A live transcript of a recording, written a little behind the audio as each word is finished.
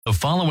The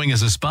following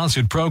is a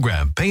sponsored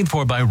program paid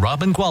for by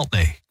Robin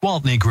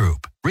Gwaltney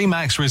Group-RE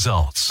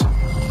Results.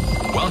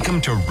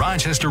 Welcome to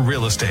Rochester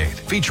Real Estate,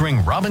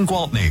 featuring Robin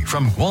Gwaltney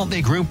from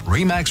Gwaltney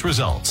Group-RE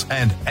Results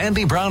and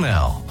Andy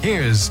Brownell.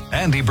 Here's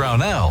Andy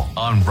Brownell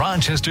on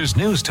Rochester's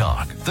News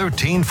Talk,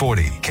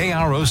 1340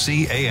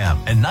 KROC AM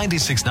and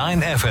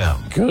 96.9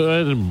 FM.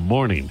 Good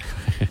morning.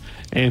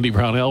 Andy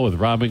Brownell with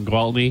Robin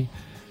Gwaltney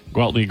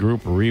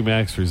Group-RE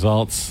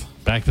Results.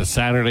 Back to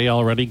Saturday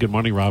already. Good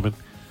morning, Robin.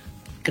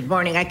 Good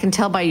morning. I can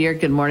tell by your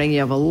good morning you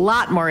have a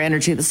lot more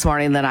energy this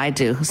morning than I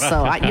do.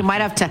 So you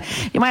might have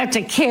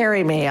to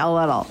carry me a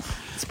little.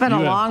 It's been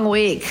a long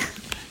week.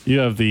 You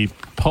have the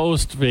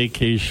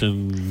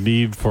post-vacation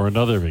need for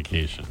another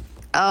vacation.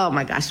 Oh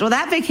my gosh. Well,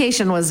 that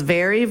vacation was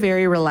very,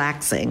 very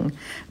relaxing.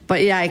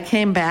 But yeah, I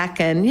came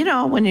back and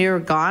when you're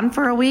gone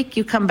for a week,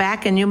 you come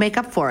back and you make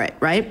up for it,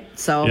 right?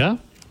 So yeah.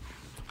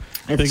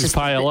 It's Things just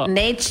pile up.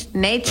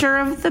 Nature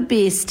of the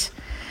beast.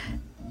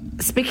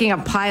 Speaking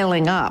of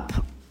piling up,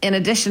 in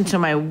addition to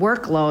my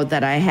workload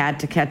that I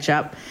had to catch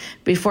up,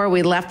 before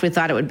we left, we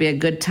thought it would be a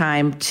good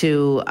time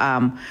to,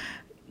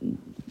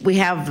 we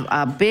have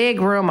a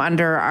big room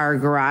under our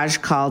garage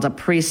called a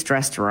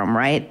pre-stressed room,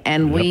 right?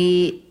 And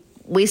we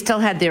still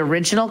had the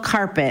original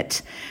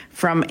carpet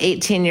from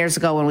 18 years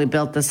ago when we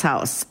built this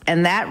house.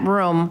 And that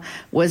room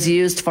was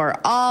used for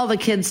all the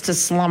kids to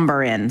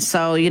slumber in.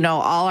 So,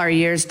 all our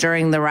years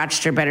during the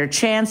Rochester Better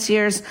Chance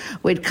years,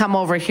 we'd come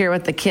over here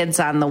with the kids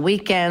on the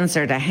weekends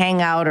or to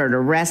hang out or to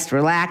rest,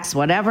 relax,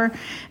 whatever.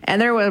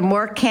 And there were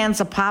more cans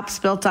of pops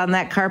built on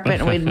that carpet.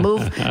 And we'd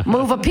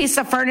move a piece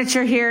of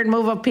furniture here and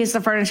move a piece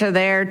of furniture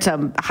there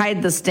to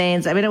hide the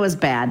stains. I mean, it was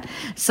bad.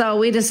 So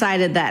we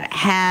decided that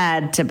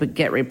had to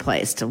get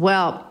replaced.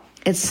 Well,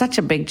 it's such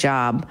a big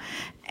job.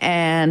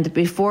 And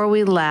before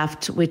we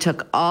left, we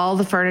took all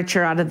the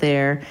furniture out of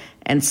there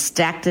and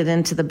stacked it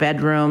into the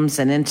bedrooms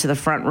and into the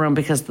front room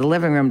because the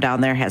living room down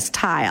there has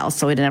tiles,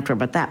 so we didn't have to worry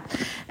about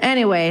that.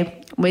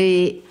 Anyway,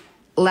 we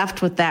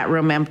left with that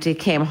room empty,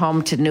 came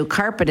home to new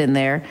carpet in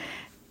there.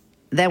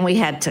 Then we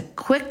had to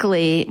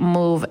quickly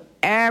move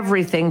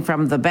everything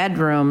from the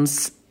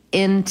bedrooms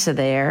into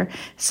there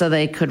so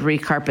they could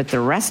recarpet the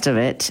rest of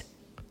it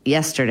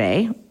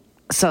yesterday.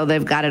 So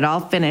they've got it all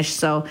finished.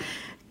 So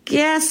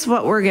guess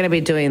what we're going to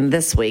be doing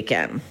this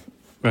weekend?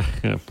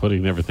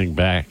 Putting everything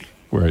back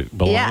where it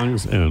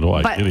belongs. Yeah. And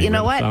but you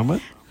know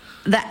what?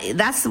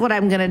 That's what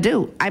I'm going to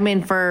do. I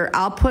mean,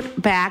 I'll put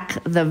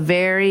back the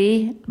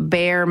very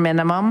bare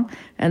minimum,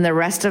 and the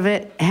rest of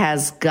it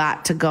has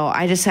got to go.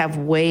 I just have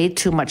way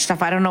too much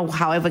stuff. I don't know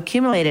how I've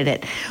accumulated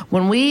it.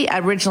 When we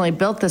originally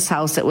built this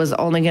house, it was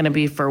only going to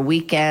be for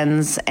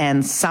weekends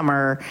and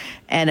summer,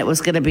 and it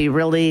was going to be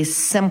really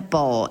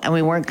simple, and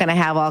we weren't going to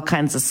have all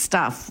kinds of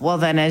stuff. Well,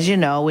 then, as you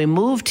know, we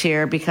moved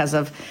here because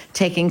of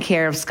taking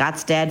care of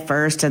Scott's dad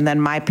first, and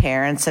then my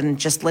parents, and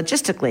just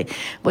logistically.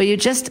 Well, you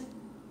just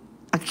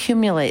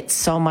accumulate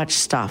so much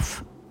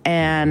stuff.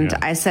 And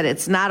I said,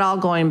 it's not all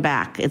going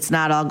back. It's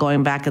not all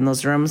going back in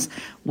those rooms.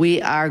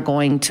 We are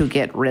going to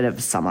get rid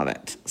of some of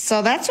it.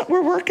 So that's what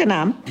we're working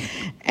on.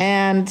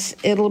 And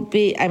it'll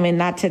be,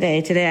 not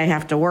today. Today I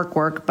have to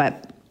work,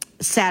 but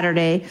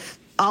Saturday,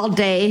 all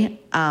day,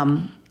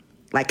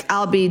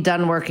 I'll be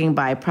done working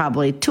by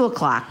probably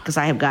 2:00 because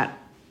I have got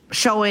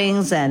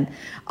showings and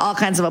all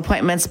kinds of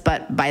appointments,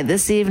 but by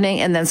this evening.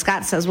 And then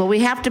Scott says, well, we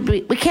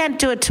can't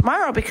do it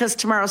tomorrow because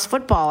tomorrow's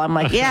football. I'm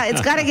like, yeah, it's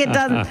got to get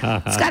done.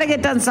 It's got to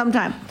get done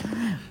sometime.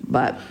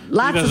 But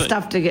lots of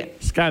stuff to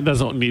get. Scott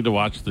doesn't need to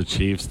watch the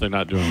Chiefs. They're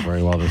not doing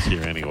very well this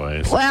year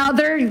anyways. Well,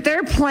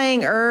 they're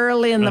playing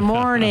early in the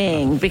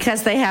morning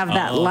because they have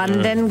that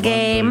London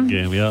game.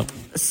 Yep.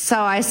 So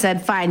I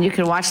said, fine, you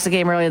can watch the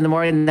game early in the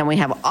morning, and then we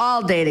have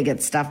all day to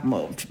get stuff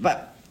moved.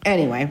 But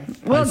anyway,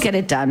 we'll get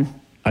it done.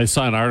 I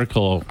saw an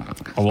article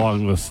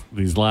along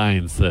these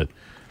lines that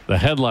the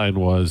headline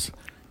was,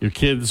 your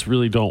kids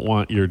really don't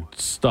want your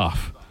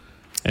stuff.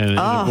 And it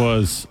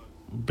was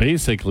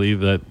basically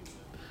that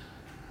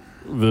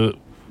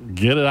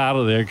get it out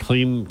of there,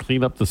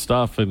 clean up the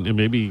stuff, and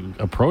maybe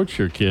approach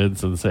your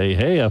kids and say,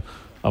 hey, of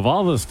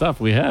all the stuff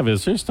we have,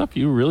 is there stuff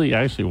you really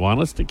actually want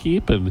us to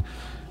keep and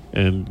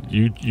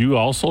you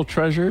also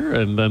treasure,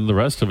 and then the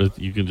rest of it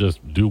you can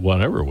just do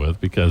whatever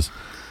with, because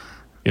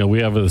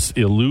we have this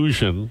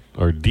illusion,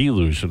 or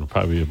delusion,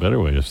 probably a better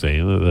way of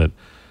saying it, that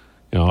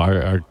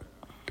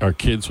our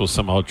kids will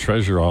somehow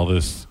treasure all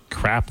this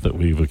crap that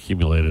we've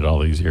accumulated all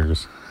these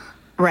years.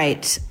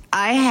 Right.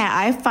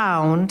 I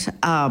found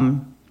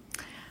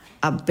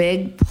a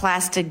big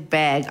plastic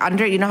bag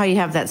under. You know how you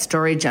have that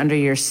storage under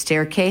your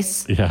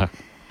staircase? Yeah.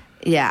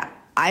 Yeah.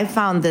 I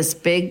found this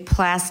big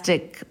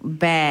plastic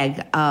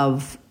bag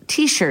of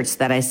T-shirts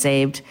that I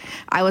saved.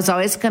 I was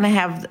always going to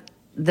have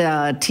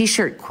the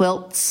T-shirt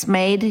quilts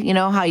made. You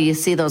know how you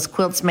see those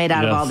quilts made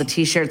out of all the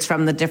T-shirts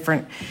from the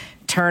different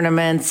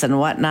tournaments and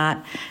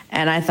whatnot.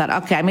 And I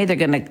thought, okay, I'm either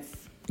going to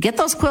get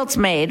those quilts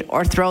made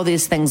or throw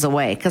these things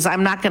away because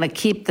I'm not going to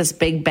keep this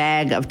big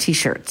bag of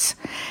T-shirts.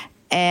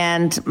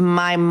 And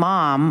my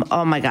mom,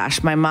 oh my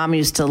gosh, my mom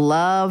used to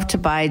love to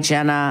buy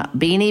Jenna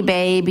Beanie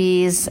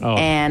Babies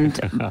and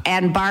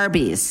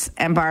Barbies.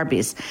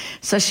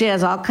 So she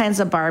has all kinds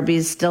of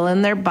Barbies still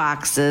in their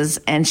boxes,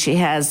 and she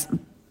has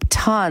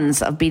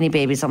tons of Beanie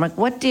Babies. I'm like,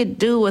 what do you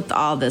do with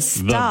all this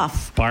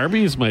stuff? The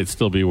Barbies might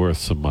still be worth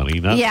some money.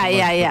 Not so much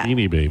the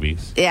Beanie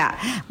Babies. Yeah.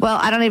 Well,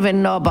 I don't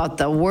even know about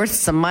the worth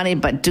some money,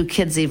 but do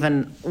kids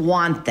even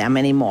want them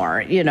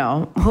anymore?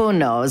 Who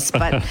knows?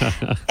 But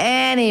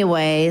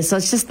anyway, so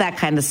it's just that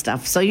kind of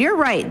stuff. So you're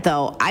right,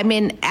 though. I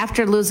mean,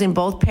 after losing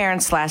both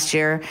parents last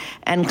year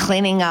and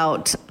cleaning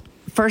out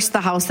first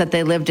the house that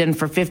they lived in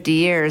for 50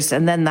 years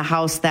and then the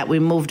house that we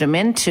moved them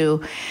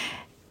into,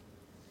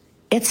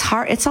 it's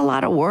hard. It's a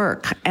lot of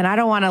work, and I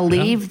don't want to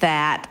leave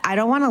that. I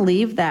don't want to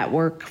leave that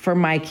work for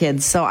my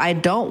kids. So I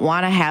don't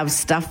want to have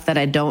stuff that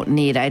I don't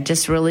need. I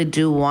just really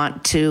do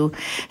want to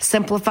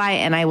simplify.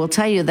 And I will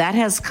tell you that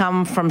has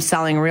come from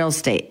selling real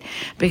estate,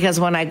 because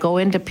when I go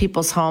into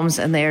people's homes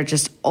and they are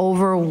just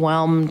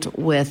overwhelmed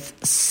with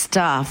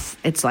stuff,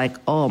 it's like,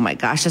 oh my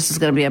gosh, this is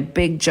going to be a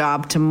big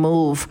job to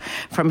move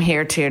from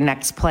here to your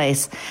next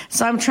place.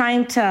 So I'm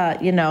trying to,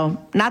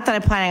 not that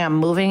I'm planning on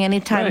moving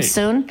anytime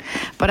soon,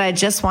 but I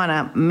just want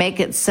to make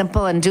it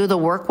simple and do the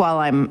work while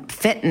I'm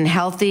fit and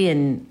healthy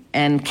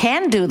and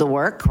can do the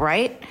work,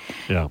 right?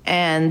 Yeah.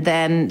 And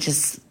then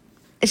it's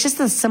just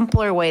a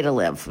simpler way to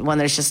live when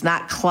there's just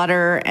not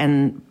clutter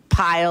and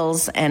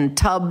piles and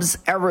tubs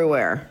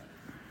everywhere.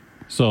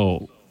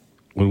 So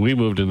when we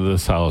moved into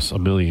this house a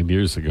million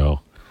years ago,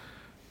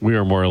 we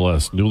were more or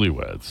less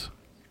newlyweds.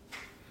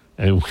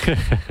 And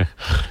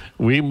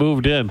we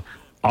moved in.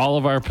 All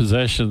of our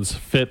possessions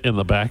fit in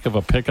the back of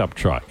a pickup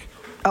truck.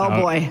 Oh,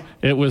 boy.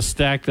 It was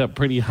stacked up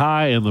pretty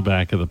high in the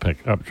back of the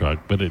pickup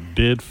truck, but it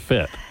did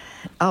fit.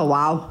 Oh,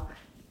 wow.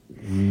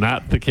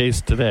 Not the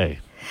case today.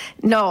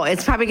 No,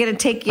 it's probably going to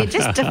take you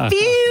just a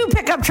few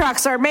pickup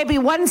trucks or maybe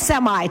one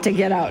semi to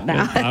get out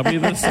now. Probably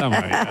the semi.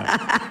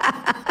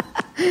 Yeah.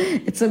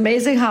 It's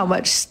amazing how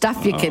much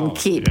stuff you can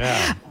keep.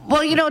 Yeah.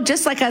 Well,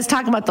 just like I was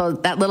talking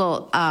about that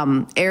little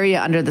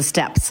area under the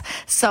steps.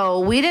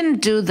 So we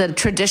didn't do the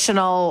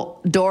traditional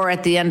door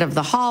at the end of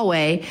the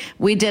hallway.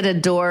 We did a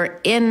door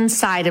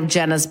inside of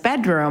Jenna's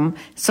bedroom.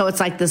 So it's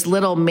like this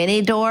little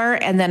mini door.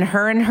 And then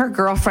her and her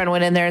girlfriend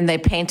went in there and they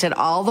painted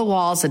all the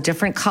walls a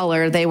different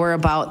color. They were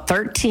about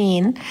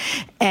 13.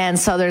 And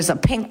so there's a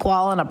pink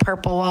wall and a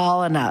purple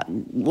wall and a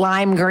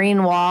lime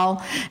green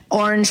wall,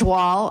 orange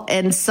wall.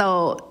 And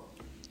so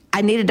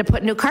I needed to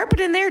put new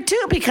carpet in there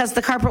too, because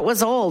the carpet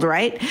was old,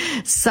 right?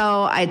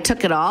 So I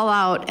took it all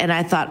out and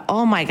I thought,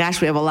 oh my gosh,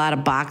 we have a lot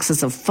of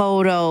boxes of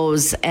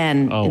photos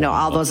and,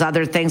 all those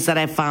other things that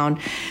I found.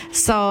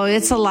 So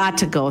it's a lot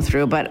to go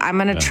through, but I'm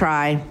going to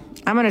try.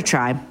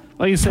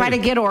 Like you said, try to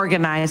get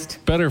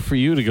organized. Better for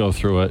you to go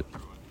through it.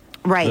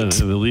 Right. Than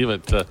to leave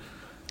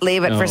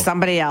it for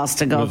somebody else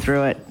to go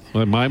through it.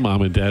 When my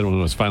mom and dad, when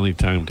it was finally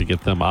time to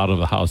get them out of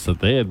the house that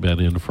they had been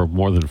in for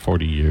more than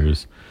 40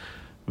 years,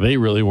 they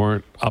really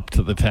weren't up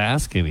to the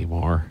task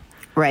anymore.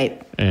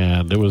 Right.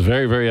 And it was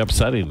very, very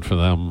upsetting for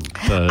them.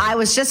 I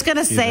was just going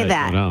to say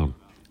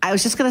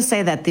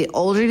that. The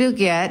older you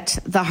get,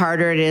 the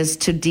harder it is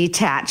to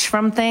detach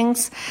from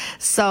things.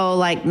 So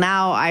like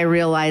now I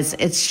realize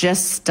it's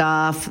just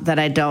stuff that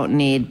I don't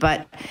need.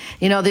 But,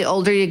 the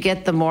older you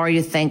get, the more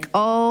you think,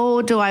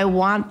 oh, do I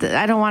want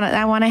I don't want it.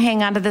 I want to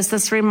hang on to this.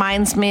 This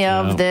reminds me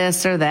of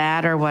this or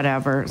that or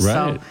whatever. Right.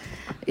 So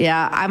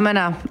yeah, I'm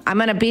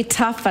gonna be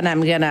tough, and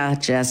I'm gonna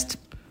just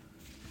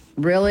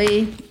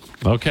really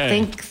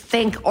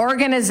think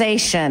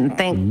organization,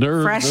 think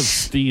nerves fresh of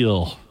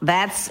steel.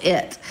 That's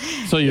it.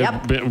 So you're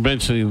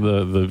mentioning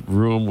the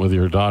room with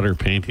your daughter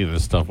painting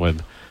and stuff.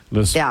 When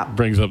this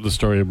brings up the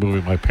story of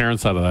moving my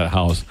parents out of that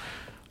house,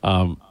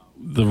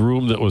 the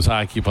room that was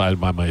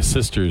occupied by my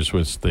sisters,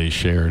 which they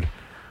shared,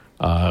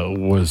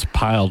 was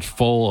piled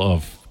full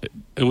of.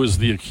 It was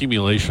the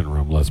accumulation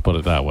room. Let's put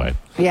it that way.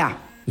 Yeah.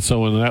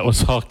 So when that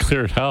was all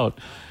cleared out,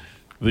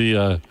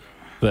 the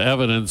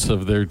evidence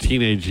of their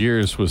teenage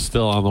years was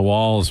still on the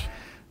walls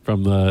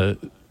from the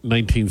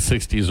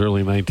 1960s,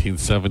 early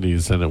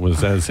 1970s, and it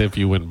was as if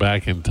you went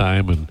back in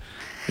time and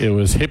it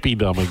was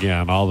hippiedom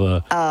again. All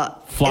the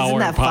flower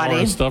power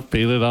funny? Stuff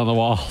painted on the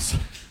walls.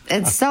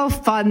 It's so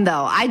fun,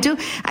 though.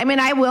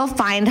 I will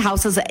find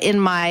houses in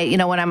my,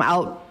 when I'm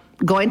out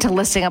going to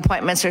listing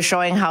appointments or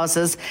showing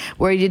houses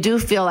where you do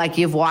feel like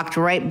you've walked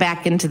right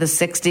back into the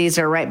 60s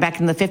or right back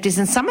in the 50s.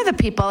 And some of the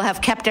people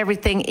have kept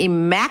everything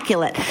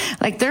immaculate.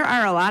 Like there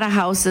are a lot of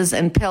houses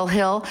in Pill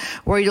Hill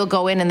where you'll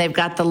go in and they've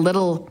got the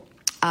little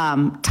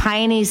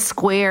tiny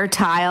square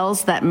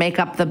tiles that make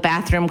up the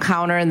bathroom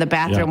counter and the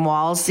bathroom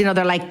walls. They're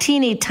like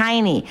teeny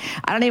tiny.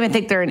 I don't even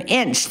think they're an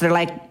inch. They're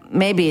like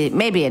maybe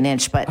an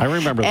inch, but I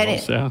remember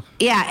those.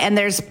 Yeah, and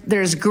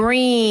there's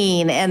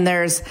green and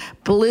there's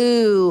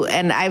blue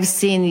and I've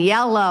seen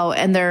yellow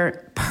and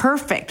they're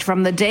perfect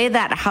from the day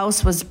that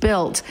house was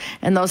built,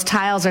 and those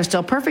tiles are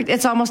still perfect.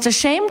 It's almost a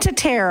shame to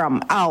tear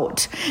them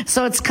out.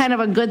 So it's kind of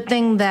a good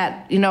thing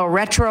that,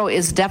 retro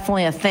is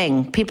definitely a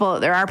thing.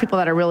 There are people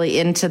that are really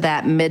into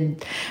that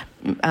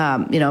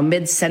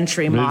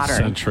mid-century modern.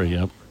 Mid-century,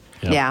 yep.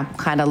 Yeah,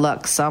 kind of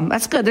look. So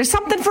that's good. There's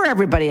something for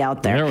everybody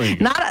out there.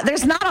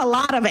 There's not a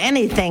lot of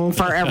anything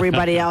for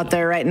everybody out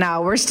there right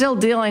now. We're still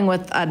dealing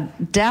with a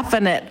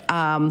definite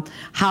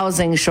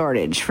housing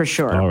shortage for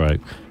sure. All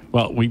right.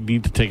 Well, we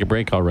need to take a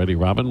break already,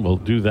 Robin. We'll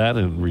do that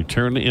and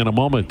return in a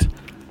moment.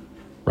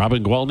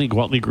 Robin Gwaltney,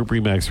 Gwaltney Group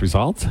RE/MAX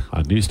results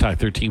on News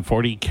Talk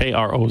 1340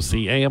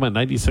 KROC AM and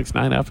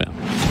 96.9 FM.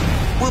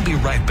 We'll be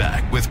right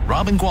back with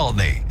Robin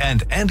Gwaltney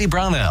and Andy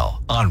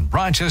Brownell on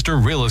Rochester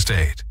Real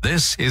Estate.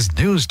 This is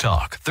News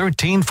Talk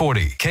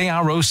 1340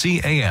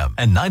 KROC AM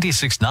and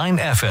 96.9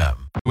 FM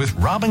with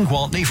Robin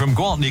Gwaltney from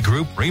Gwaltney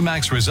Group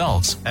RE/MAX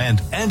results and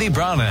Andy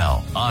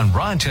Brownell on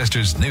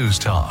Rochester's News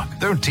Talk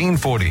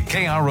 1340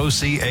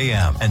 KROC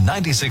AM and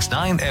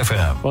 96.9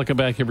 FM. Welcome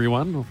back,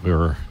 everyone.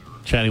 We're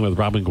chatting with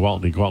Robin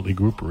Gwaltney, Gwaltney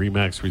Group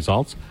RE/MAX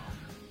results.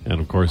 And,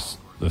 of course,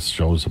 this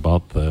show's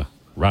about the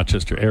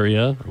Rochester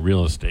area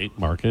real estate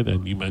market,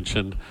 and you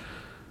mentioned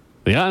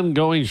the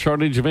ongoing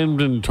shortage of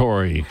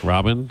inventory.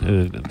 Robin,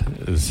 do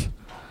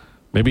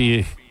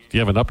you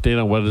have an update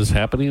on what is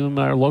happening in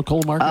our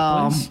local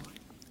marketplace?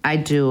 I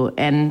do,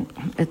 and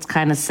it's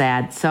kind of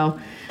sad. So,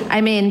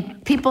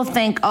 people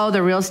think,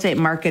 the real estate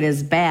market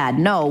is bad.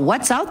 No,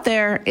 what's out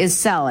there is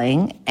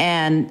selling,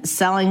 and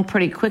selling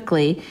pretty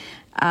quickly.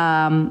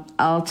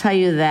 I'll tell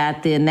you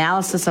that the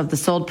analysis of the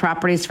sold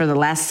properties for the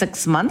last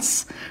 6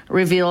 months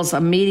reveals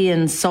a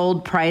median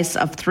sold price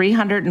of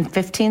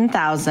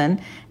 $315,000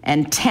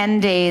 and 10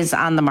 days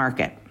on the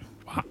market.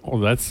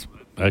 Wow, that's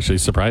actually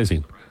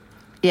surprising.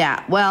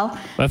 Yeah, well,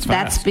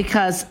 that's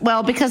because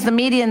the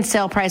median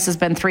sale price has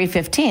been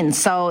 $315,000,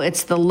 so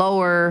it's the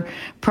lower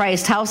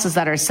priced houses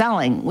that are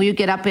selling. When you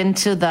get up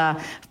into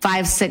the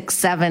 5, 6,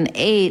 7,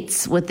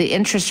 8s with the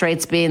interest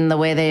rates being the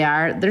way they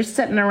are, they're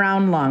sitting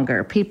around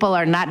longer. People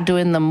are not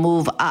doing the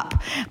move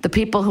up. The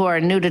people who are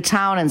new to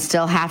town and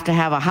still have to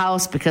have a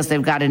house because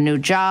they've got a new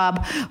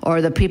job, or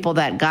the people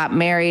that got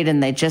married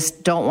and they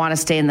just don't want to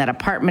stay in that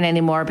apartment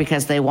anymore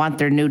because they want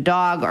their new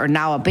dog, or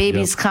now a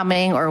baby's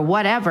coming, or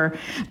whatever.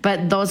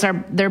 But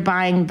they're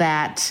buying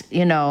that,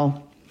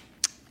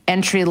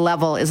 entry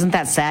level. Isn't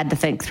that sad to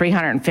think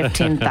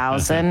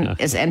 $315,000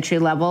 is entry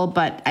level?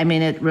 But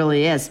it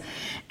really is.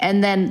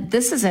 And then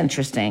this is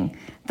interesting.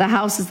 The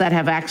houses that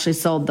have actually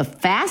sold the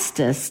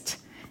fastest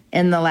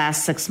in the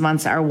last 6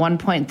 months are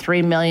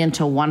 1.3 million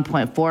to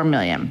 1.4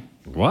 million.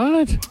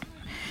 What?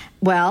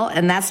 Well,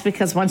 and that's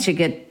because once you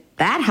get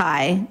that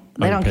high,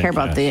 they don't care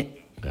about the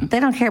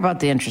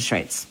interest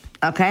rates.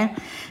 Okay,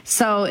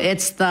 so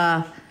it's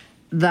the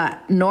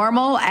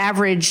normal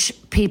average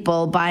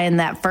people buying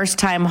that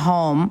first-time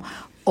home,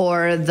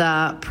 or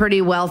the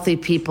pretty wealthy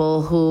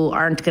people who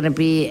aren't going to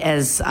be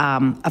as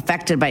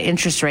affected by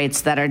interest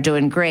rates that are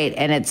doing great.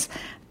 And it's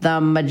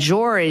the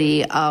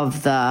majority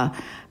of the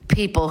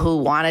people who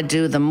want to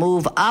do the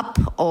move up,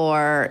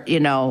 or,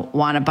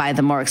 want to buy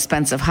the more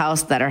expensive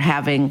house that are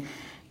having,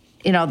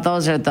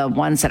 those are the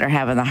ones that are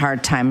having the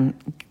hard time.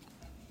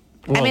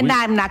 Well,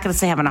 I'm not going to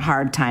say having a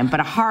hard time, but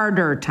a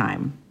harder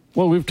time.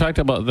 Well, we've talked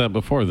about that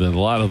before, that a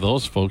lot of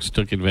those folks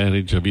took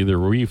advantage of either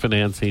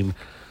refinancing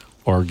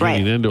or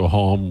getting into a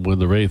home when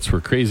the rates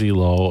were crazy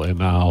low, and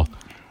now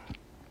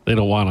they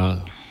don't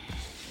want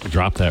to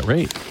drop that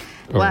rate.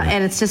 Well,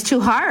 and it's just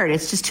too hard.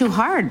 It's just too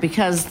hard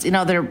because,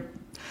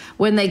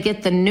 when they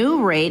get the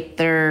new rate,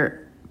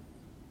 their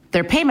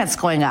payment's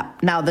going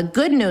up. Now, the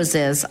good news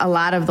is a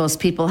lot of those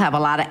people have a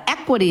lot of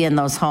equity in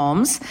those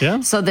homes.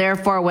 Yeah. So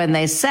therefore, when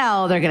they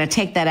sell, they're going to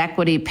take that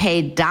equity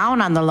paid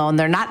down on the loan.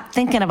 They're not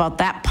thinking about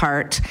that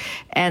part.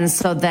 And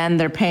so then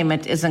their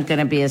payment isn't going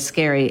to be as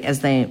scary as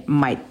they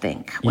might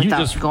think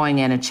without going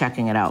in and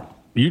checking it out.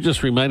 You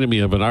just reminded me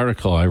of an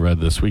article I read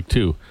this week,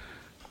 too,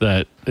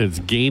 that it's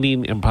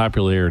gaining in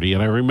popularity.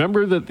 And I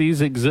remember that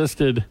these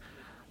existed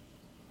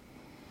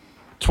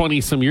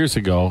 20-some years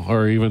ago,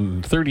 or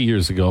even 30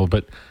 years ago,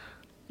 but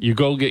you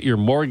go get your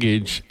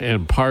mortgage,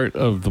 and part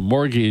of the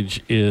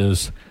mortgage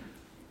is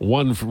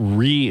one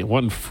free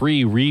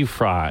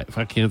refi. If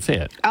I can't say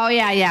it. Oh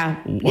yeah.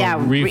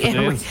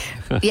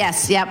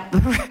 Yes, yep.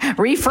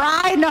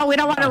 Refri? No, we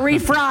don't want to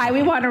refri.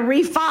 We want to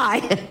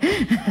refi.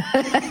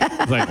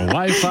 It's like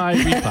Wi-Fi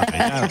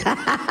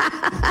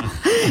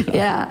refi.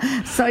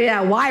 Yeah. So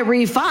why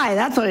refi?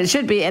 That's what it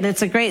should be, and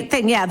it's a great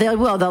thing. Yeah, they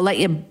will. They'll let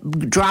you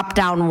drop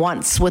down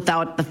once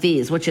without the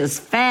fees, which is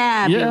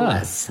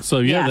fabulous. Yeah.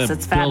 So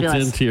that's built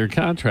into your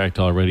contract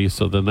already.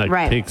 So then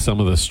that takes some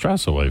of the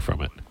stress away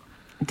from it.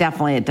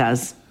 Definitely it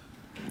does.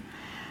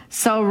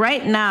 So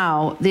right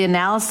now, the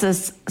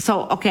analysis, I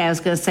was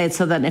going to say,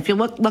 so then if you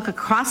look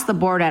across the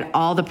board at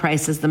all the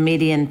prices, the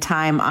median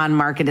time on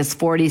market is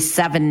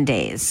 47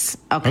 days.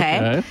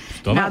 Okay.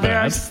 Still not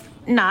bad.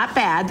 Not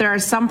bad. There are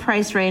some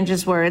price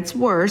ranges where it's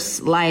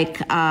worse, like,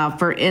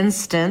 for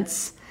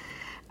instance,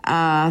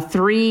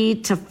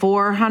 3 to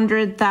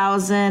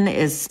 400,000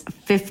 is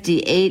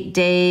 58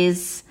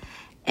 days,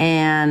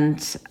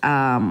 and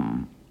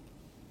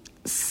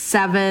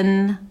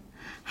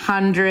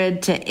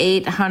 700 to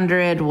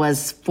 800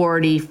 was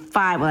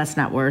 45. Well, that's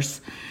not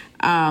worse.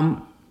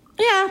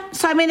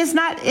 So I mean,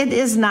 it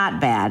is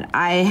not bad.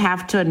 I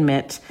have to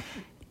admit,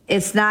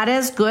 it's not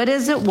as good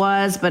as it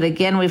was, but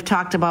again, we've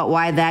talked about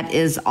why that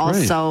is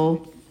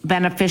also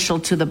beneficial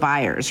to the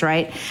buyers,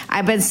 right?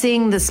 I've been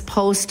seeing this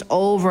post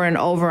over and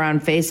over on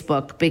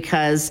Facebook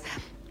because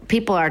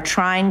people are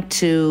trying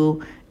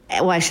to,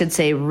 well, I should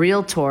say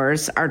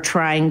realtors are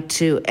trying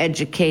to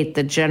educate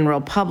the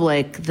general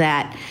public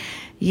that,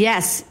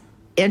 yes,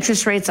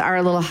 interest rates are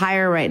a little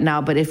higher right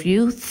now, but if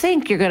you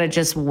think you're going to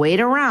just wait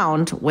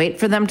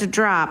for them to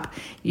drop,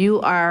 you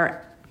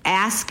are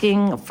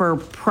asking for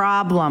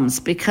problems,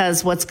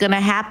 because what's going to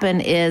happen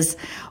is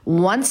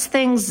once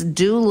things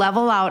do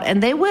level out,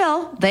 and they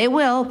will,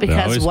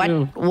 because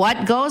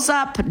what goes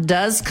up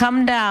does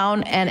come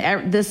down,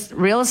 and this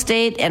real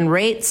estate and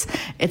rates,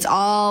 it's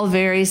all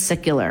very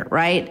secular,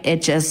 right?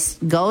 It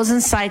just goes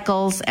in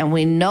cycles, and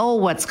we know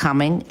what's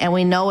coming, and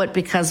we know it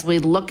because we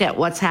look at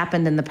what's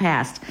happened in the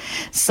past.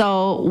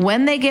 So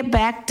when they get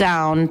back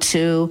down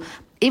to,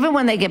 even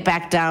when they get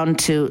back down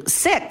to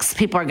 6,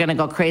 people are going to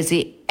go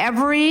crazy.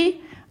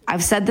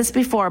 I've said this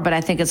before, but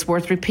I think it's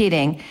worth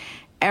repeating.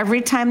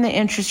 Every time the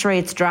interest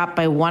rates drop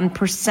by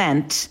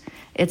 1%,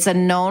 it's a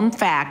known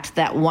fact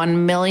that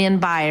 1 million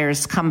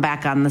buyers come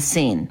back on the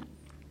scene.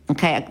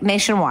 Okay,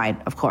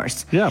 nationwide, of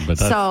course. Yeah, but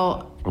that's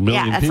a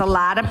million that's people. a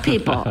lot of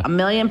people, 1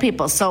 million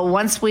people. So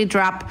once we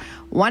drop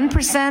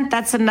 1%,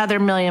 that's another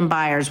million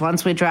buyers.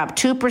 Once we drop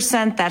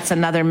 2%, that's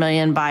another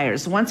million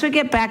buyers. Once we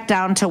get back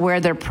down to where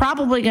they're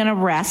probably going to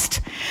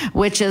rest,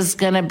 which is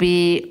going to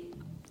be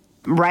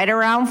right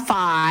around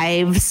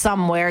 5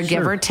 somewhere,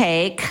 give or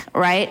take,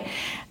 right?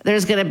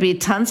 There's going to be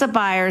tons of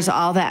buyers.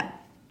 All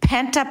that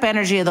pent up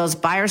energy of those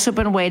buyers who've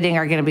been waiting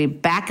are going to be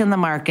back in the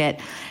market.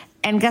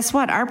 And guess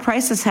what? Our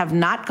prices have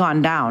not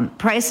gone down.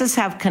 Prices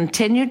have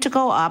continued to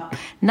go up,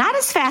 not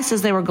as fast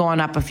as they were going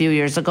up a few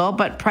years ago,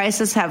 but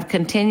prices have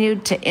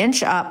continued to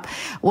inch up.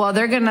 Well,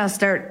 they're going to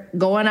start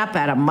going up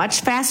at a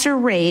much faster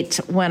rate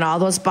when all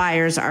those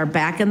buyers are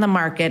back in the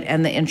market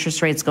and the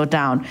interest rates go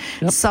down.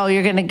 Yep. So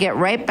you're going to get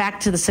right back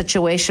to the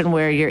situation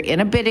where you're in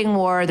a bidding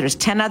war. There's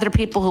 10 other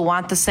people who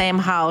want the same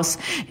house.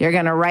 You're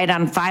going to write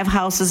on 5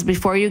 houses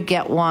before you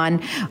get one.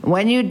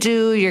 When you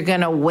do, you're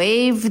going to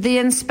waive the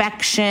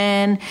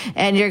inspection.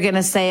 And you're going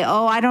to say,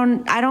 "Oh, I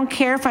don't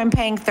care if I'm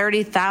paying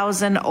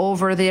 $30,000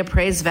 over the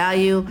appraised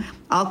value.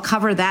 I'll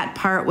cover that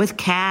part with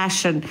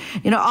cash." And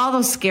all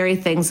those scary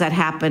things that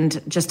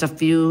happened just a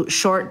few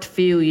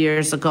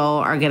years ago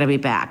are going to be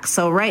back.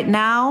 So right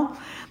now,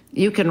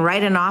 you can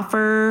write an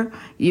offer,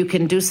 you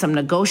can do some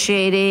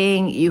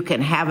negotiating, you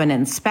can have an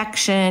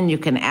inspection, you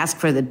can ask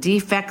for the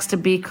defects to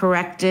be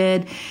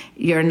corrected.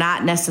 You're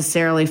not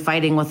necessarily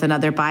fighting with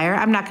another buyer.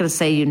 I'm not going to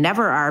say you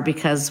never are,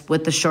 because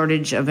with the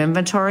shortage of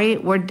inventory,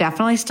 we're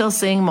definitely still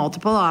seeing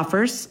multiple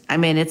offers. I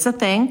mean, it's a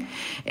thing.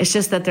 It's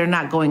just that they're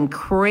not going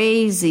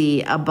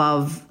crazy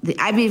above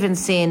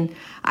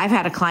I've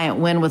had a client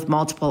win with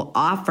multiple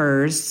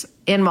offers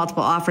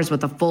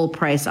with a full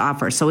price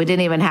offer. So we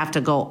didn't even have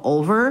to go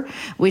over.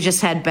 We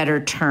just had better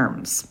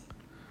terms.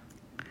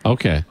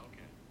 Okay.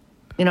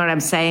 You know what I'm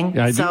saying?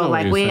 Yeah, I do so know what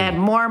like you're we saying. had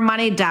more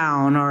money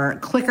down, or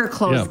quicker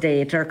close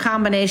date, or a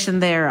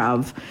combination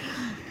thereof.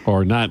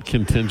 Or not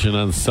contingent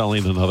on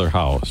selling another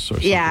house or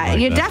something like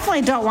you that.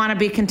 definitely don't want to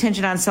be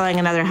contingent on selling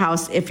another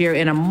house if you're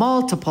in a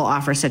multiple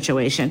offer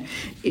situation.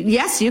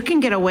 Yes, you can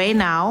get away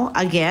now,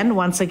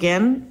 once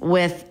again,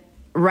 with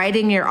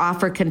writing your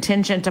offer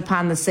contingent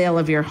upon the sale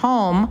of your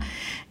home.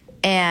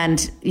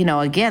 And,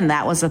 again,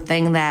 that was a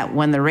thing that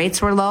when the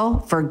rates were low,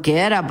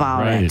 forget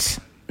about it.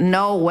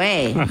 No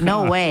way.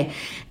 No way.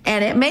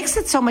 And it makes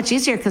it so much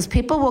easier, because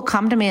people will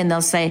come to me and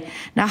they'll say,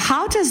 "Now,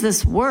 how does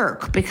this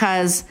work?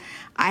 Because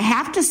I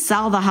have to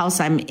sell the house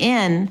I'm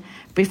in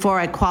before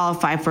I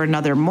qualify for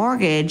another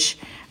mortgage.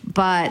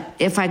 But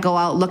if I go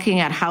out looking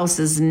at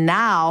houses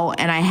now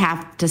and I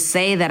have to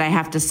say that I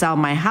have to sell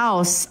my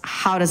house,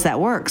 how does that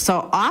work?"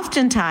 So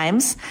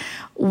oftentimes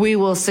we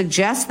will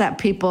suggest that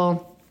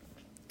people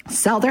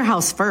sell their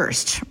house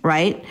first,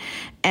 right?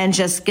 And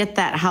just get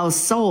that house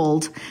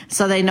sold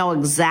so they know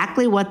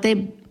exactly what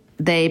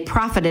they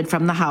profited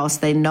from the house.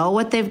 They know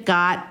what they've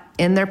got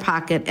in their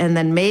pocket. And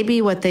then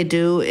maybe what they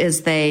do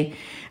is they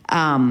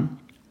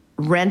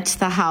rent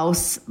the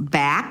house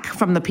back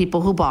from the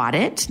people who bought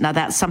it. Now,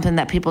 that's something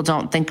that people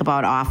don't think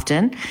about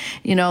often.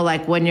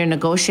 Like when you're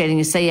negotiating,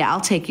 you say, "Yeah,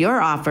 I'll take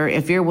your offer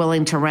if you're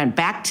willing to rent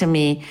back to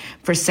me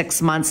for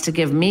 6 months to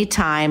give me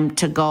time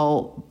to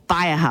go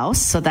buy a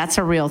house." So that's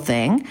a real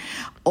thing.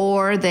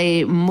 Or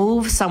they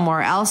move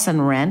somewhere else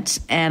and rent.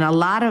 And a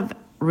lot of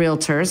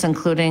realtors,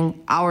 including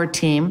our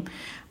team,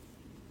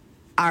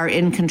 are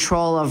in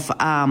control of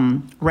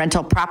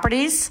rental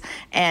properties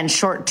and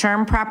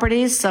short-term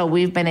properties. So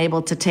we've been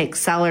able to take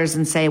sellers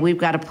and say, "We've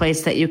got a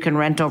place that you can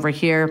rent over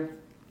here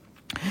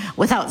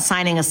without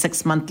signing a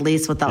 6-month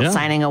lease, without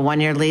signing a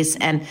 1-year lease,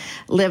 and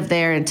live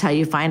there until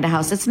you find a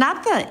house. It's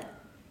not the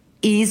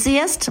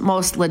easiest,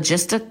 most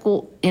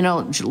logistical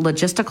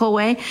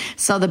way.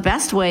 So the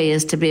best way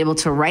is to be able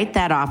to write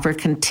that offer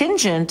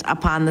contingent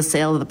upon the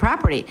sale of the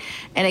property.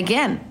 And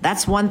again,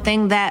 that's one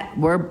thing that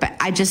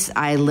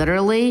I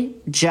literally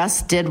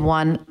just did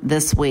one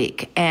this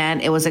week,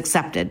 and it was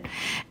accepted.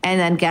 And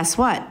then guess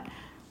what?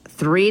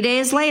 3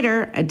 days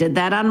later, I did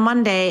that on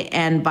Monday,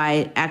 and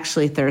by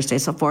actually Thursday,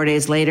 so 4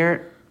 days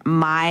later,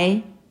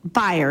 my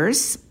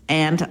buyers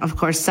and, of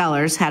course,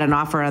 sellers had an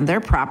offer on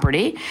their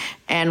property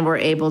and were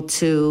able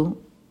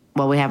to,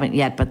 well, we haven't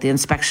yet, but the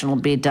inspection will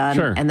be done,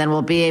 and then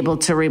we'll be able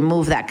to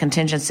remove that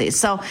contingency.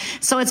 So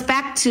it's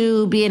back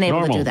to being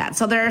able to do that.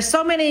 So there are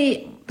so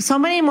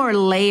many more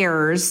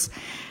layers.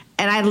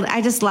 And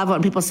I just love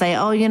when people say,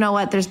 oh, you know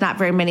what, there's not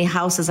very many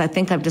houses. I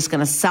think I'm just going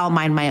to sell it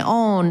on my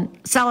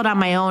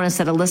own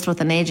instead of list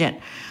with an agent.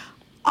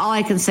 All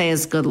I can say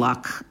is good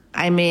luck.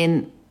 I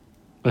mean,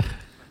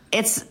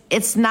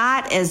 it's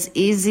not as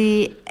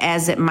easy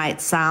as it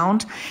might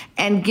sound.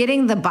 And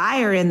getting the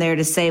buyer in there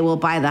to say, we'll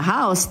buy the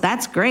house,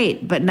 that's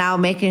great. But now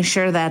making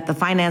sure that the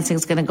financing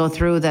is going to go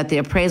through, that the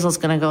appraisal is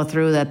going to go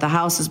through, that the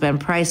house has been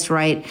priced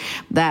right,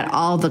 that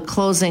all the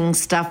closing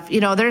stuff,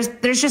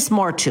 there's just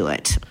more to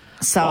it.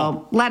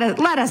 So let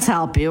us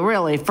help you,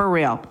 really, for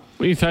real.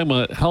 When you're talking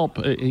about help,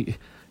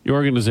 your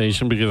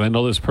organization, because I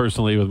know this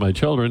personally with my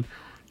children,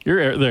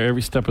 you're there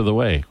every step of the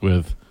way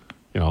with,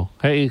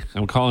 hey,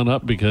 I'm calling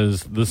up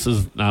because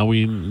now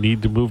we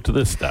need to move to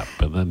this step,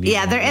 and then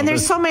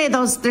there's so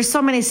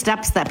many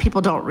steps that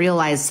people don't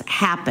realize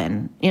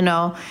happen,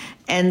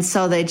 and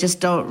so they just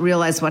don't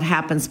realize what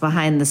happens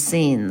behind the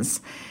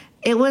scenes.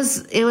 It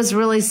was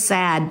really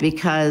sad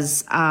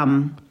because.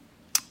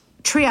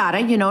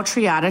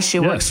 Triata, she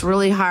works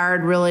really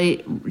hard,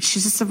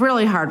 she's just a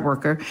really hard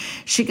worker.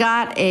 She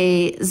got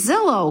a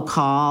Zillow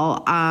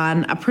call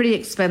on a pretty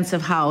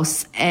expensive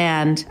house,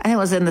 and I think it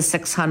was in the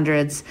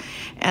 600s,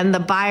 and the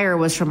buyer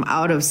was from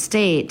out of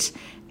state,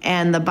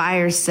 and the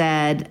buyer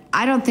said,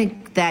 I don't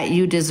think that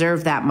you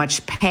deserve that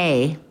much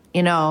pay,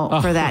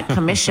 for that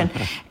commission.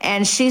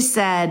 And she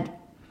said,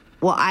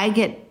 well,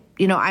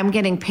 I'm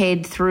getting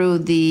paid through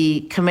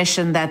the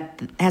commission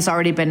that has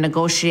already been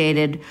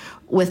negotiated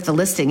with the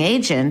listing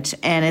agent,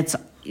 and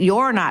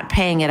you're not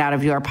paying it out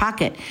of your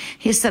pocket.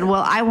 He said,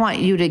 well, I want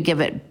you to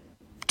give it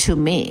to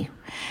me.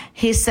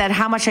 He said,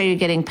 how much are you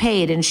getting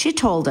paid? And she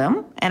told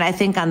him, and I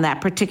think on that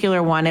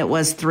particular one, it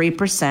was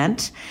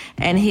 3%.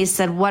 And he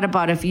said, what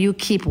about if you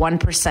keep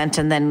 1%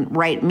 and then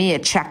write me a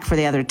check for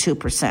the other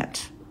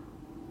 2%?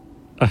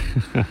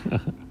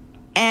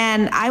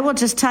 And I will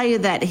just tell you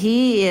that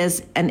he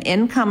is an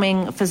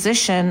incoming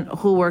physician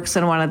who works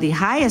in one of the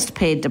highest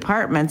paid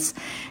departments.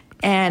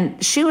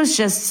 And she was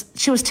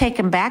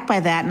taken back by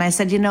that. And I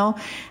said,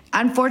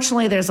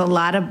 unfortunately, there's a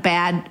lot of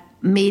bad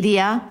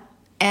media,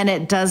 and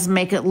it does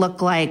make it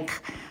look like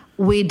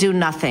we do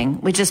nothing.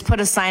 We just put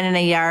a sign in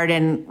a yard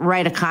and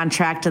write a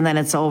contract, and then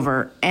it's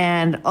over.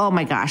 And oh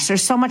my gosh,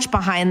 there's so much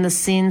behind the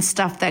scenes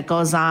stuff that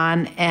goes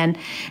on. And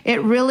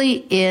it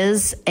really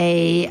is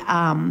it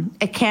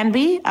can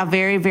be a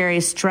very,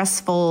 very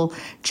stressful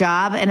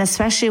job. And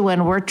especially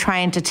when we're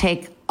trying to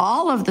take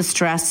all of the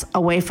stress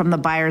away from the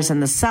buyers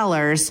and the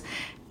sellers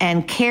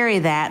and carry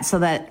that so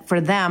that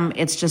for them,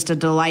 it's just a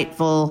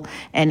delightful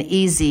and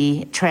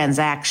easy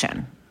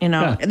transaction.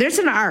 There's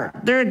an art.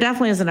 There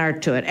definitely is an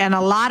art to it. And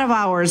a lot of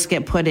hours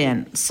get put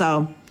in.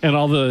 So, and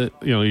all the,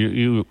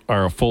 you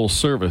are a full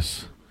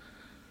service.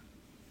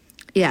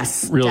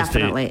 Yes, real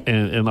definitely.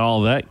 estate. And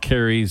all that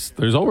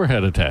there's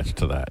overhead attached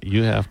to that.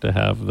 You have to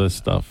have the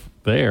stuff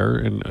there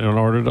in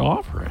order to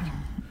offer it.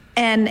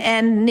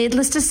 And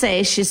needless to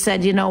say, she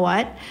said, you know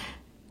what?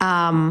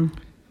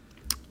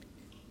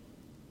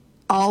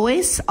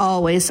 Always,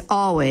 always,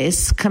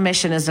 always,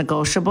 commission is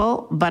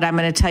negotiable. But I'm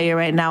going to tell you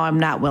right now, I'm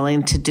not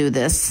willing to do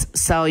this.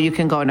 So you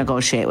can go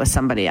negotiate with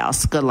somebody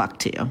else. Good luck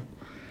to you.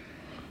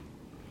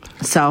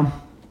 So.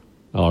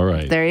 All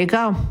right. There you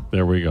go.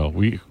 There we go.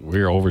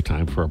 We're over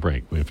time for a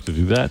break. We have to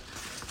do that.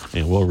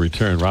 And we'll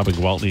return. Robin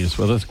Gwaltney is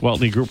with us.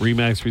 Gwaltney Group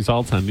RE/MAX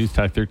results on News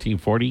Talk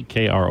 1340,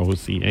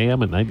 KROC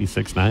AM and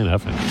 96.9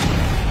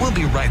 FM. We'll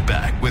be right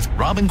back with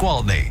Robin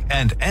Gwaltney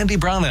and Andy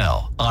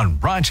Brownell on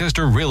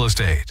Rochester Real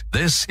Estate.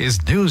 This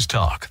is News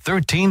Talk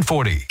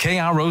 1340,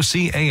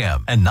 KROC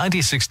AM and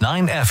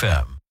 96.9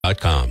 FM.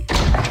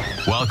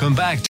 Welcome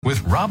back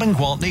with Robin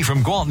Gwaltney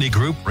from Gwaltney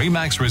Group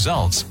RE/MAX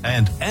Results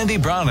and Andy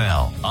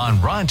Brownell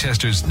on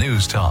Rochester's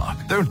News Talk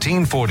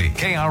 1340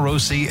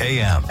 KROC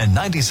AM and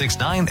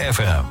 96.9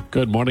 FM.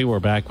 Good morning.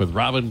 We're back with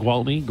Robin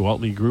Gwaltney,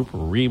 Gwaltney Group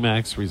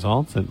RE/MAX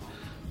Results. And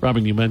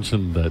Robin, you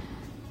mentioned that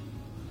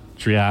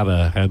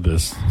Triata had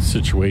this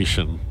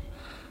situation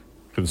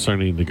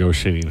concerning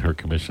negotiating her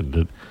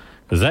commission.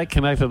 Does that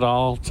connect at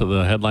all to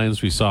the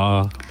headlines we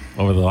saw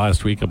over the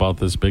last week about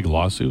this big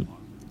lawsuit?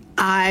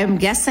 I'm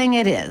guessing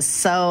it is.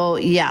 So,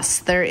 yes,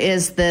 there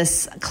is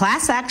this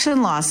class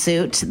action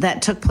lawsuit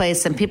that took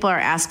place, and people are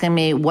asking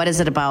me, what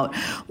is it about?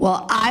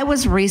 Well, I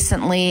was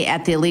recently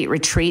at the Elite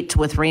Retreat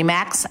with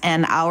RE/MAX,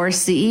 and our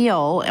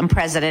CEO and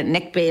president,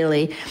 Nick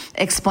Bailey,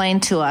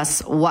 explained to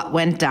us what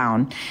went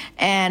down.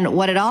 And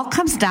what it all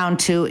comes down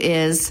to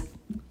is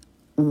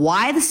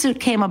why the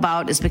suit came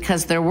about is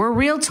because there were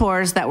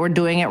realtors that were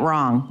doing it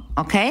wrong,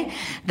 okay?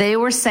 They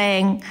were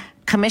saying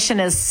commission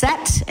is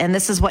set, and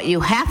this is what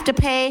you have to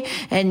pay,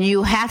 and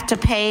you have to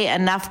pay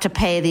enough to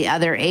pay the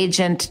other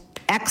agent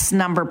X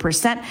number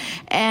percent.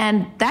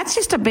 And that's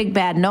just a big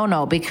bad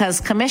no-no,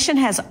 because commission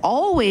has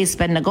always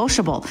been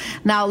negotiable.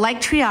 Now, like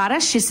Triata,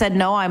 she said,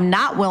 no, I'm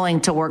not willing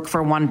to work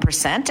for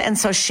 1%. And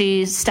so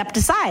she stepped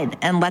aside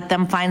and let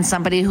them find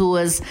somebody who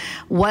was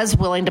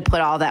willing to put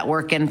all that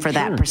work in for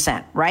that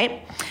percent,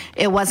 right?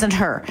 It wasn't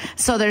her.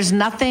 So there's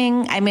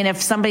nothing, I mean,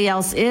 if somebody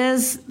else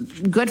is,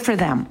 good for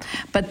them.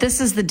 But this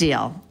is the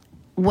deal.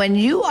 When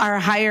you are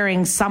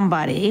hiring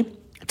somebody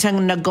to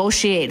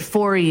negotiate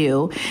for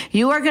you,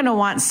 you are going to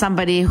want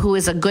somebody who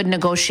is a good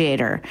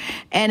negotiator.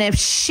 And if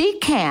she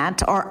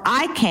can't, or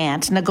I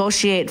can't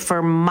negotiate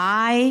for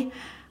my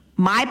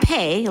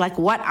pay, like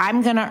what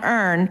I'm going to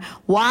earn,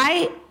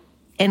 why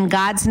in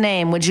God's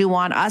name would you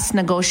want us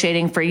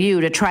negotiating for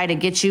you to try to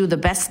get you the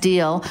best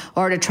deal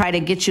or to try to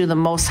get you the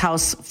most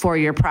house for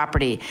your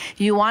property?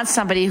 You want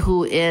somebody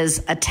who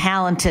is a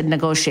talented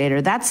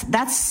negotiator. That's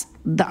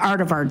the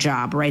art of our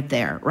job right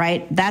there,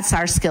 right? That's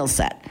our skill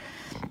set.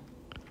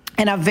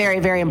 And a very,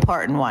 very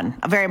important one,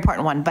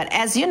 But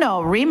as you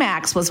know,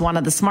 RE/MAX was one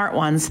of the smart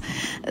ones.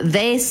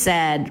 They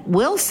said,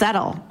 we'll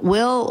settle.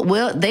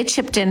 They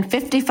chipped in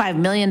 $55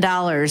 million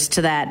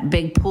to that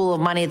big pool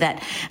of money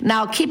that,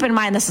 now keep in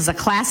mind, this is a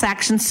class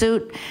action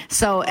suit.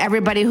 So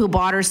everybody who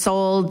bought or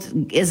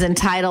sold is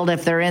entitled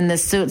if they're in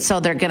this suit. So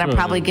they're going to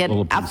probably get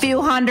a few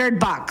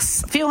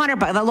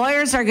 $100. The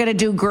lawyers are going to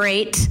do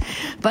great,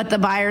 but the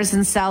buyers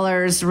and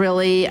sellers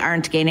really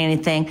aren't gaining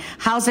anything.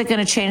 How's it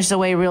going to change the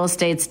way real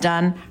estate's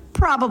done?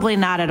 Probably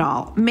not at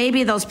all.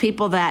 Maybe those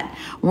people that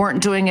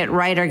weren't doing it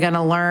right are going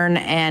to learn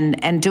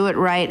and do it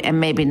right, and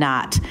maybe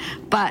not.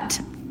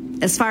 But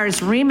as far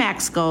as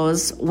RE/MAX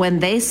goes, when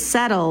they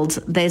settled,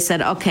 they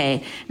said,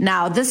 okay,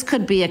 now this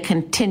could be a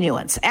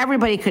continuance.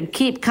 Everybody could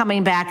keep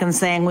coming back and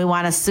saying, we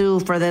want to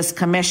sue for this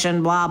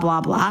commission, blah,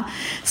 blah, blah.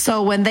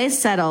 So when they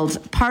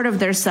settled, part of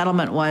their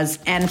settlement was,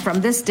 and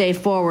from this day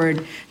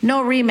forward,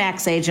 no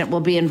RE/MAX agent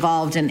will be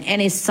involved in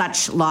any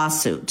such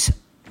lawsuit.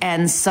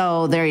 And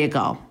so there you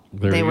go.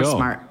 They were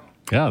smart.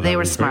 Yeah, they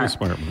were smart. Very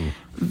smart move.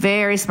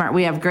 Very smart.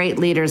 We have great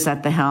leaders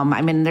at the helm.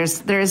 I mean,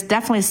 there's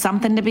definitely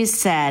something to be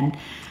said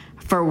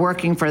for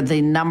working for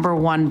the number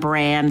one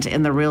brand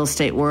in the real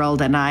estate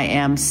world, and I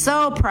am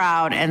so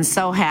proud and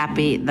so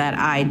happy that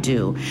I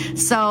do.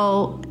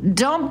 So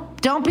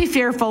don't be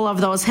fearful of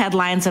those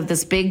headlines of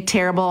this big,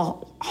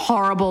 terrible,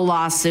 horrible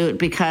lawsuit,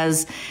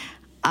 because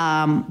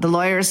the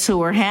lawyers who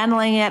were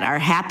handling it are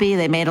happy.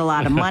 They made a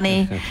lot of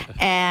money,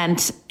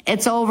 and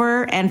it's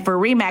over. And for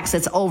RE/MAX,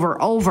 it's over.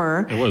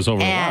 It was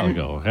over a while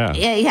ago.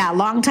 Yeah, a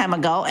long time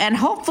ago. And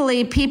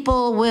hopefully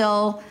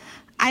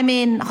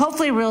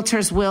hopefully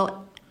realtors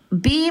will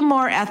be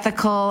more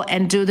ethical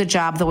and do the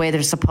job the way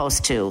they're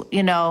supposed to.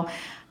 You know,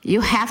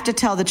 you have to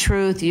tell the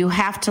truth. You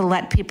have to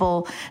let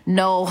people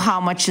know how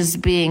much is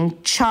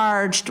being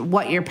charged,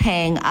 what you're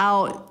paying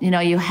out. You know,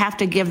 you have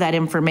to give that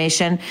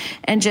information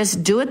and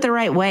just do it the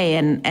right way.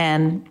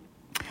 And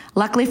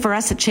luckily for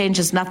us, it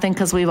changes nothing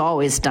because we've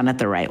always done it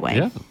the right way.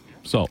 Yeah.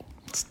 So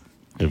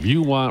if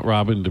you want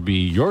Robin to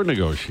be your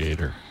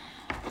negotiator,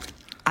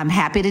 I'm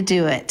happy to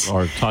do it.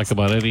 Or talk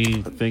about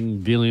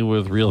anything dealing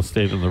with real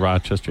estate in the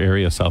Rochester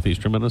area,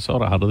 southeastern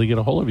Minnesota, how do they get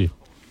a hold of you?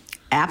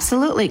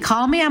 Absolutely.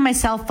 Call me on my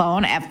cell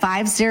phone at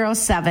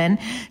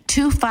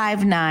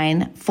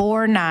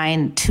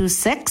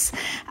 507-259-4926.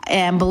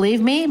 And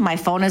believe me, my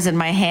phone is in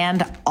my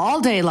hand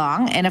all day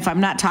long. And if I'm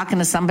not talking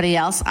to somebody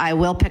else, I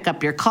will pick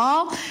up your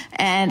call.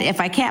 And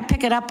if I can't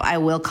pick it up, I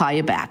will call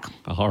you back.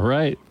 All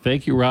right.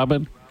 Thank you,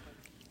 Robin.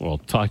 We'll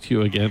talk to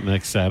you again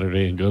next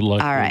Saturday, and good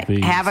luck. All right.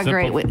 With the Have a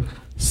great week.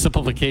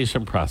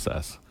 Simplification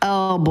process.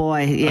 Oh,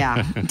 boy.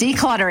 Yeah.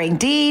 Decluttering.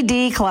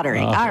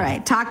 Decluttering. All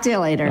right. Talk to you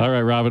later. All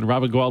right, Robin.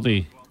 Robin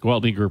Gwaltney,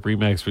 Gwaltney Group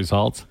RE/MAX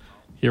results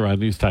here on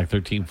News Talk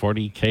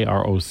 1340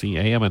 KROC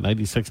AM at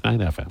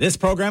 96.9 FM. This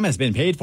program has been paid for